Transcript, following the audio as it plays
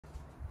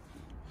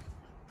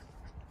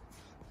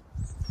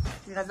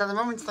Because at the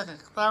moment it's like a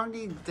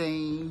cloudy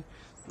day.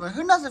 But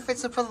who knows if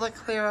it's supposed to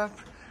clear up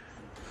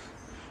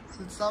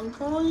at some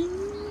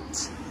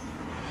point.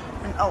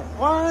 And oh,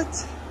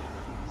 what?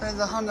 There's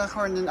a Honda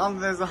Accord and oh,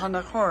 there's a Honda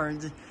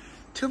Accord.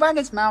 Too bad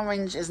its mount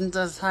range isn't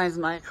as high as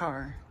my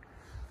car.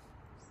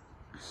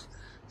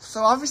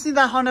 So obviously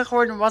that Honda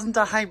Accord wasn't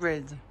a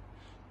hybrid.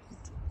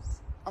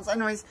 Also,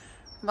 anyways,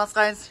 but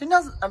guys, who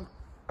knows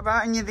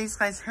about any of these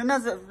guys? Who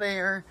knows if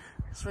they're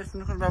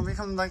switching to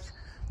become like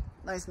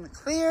nice and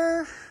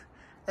clear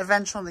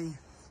eventually.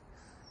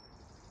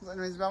 So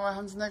anyways, about what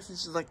happens next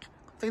is just like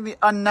completely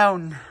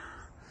unknown.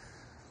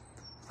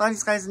 Find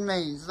these guys in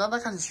May. Is that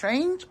kind of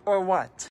strange or what?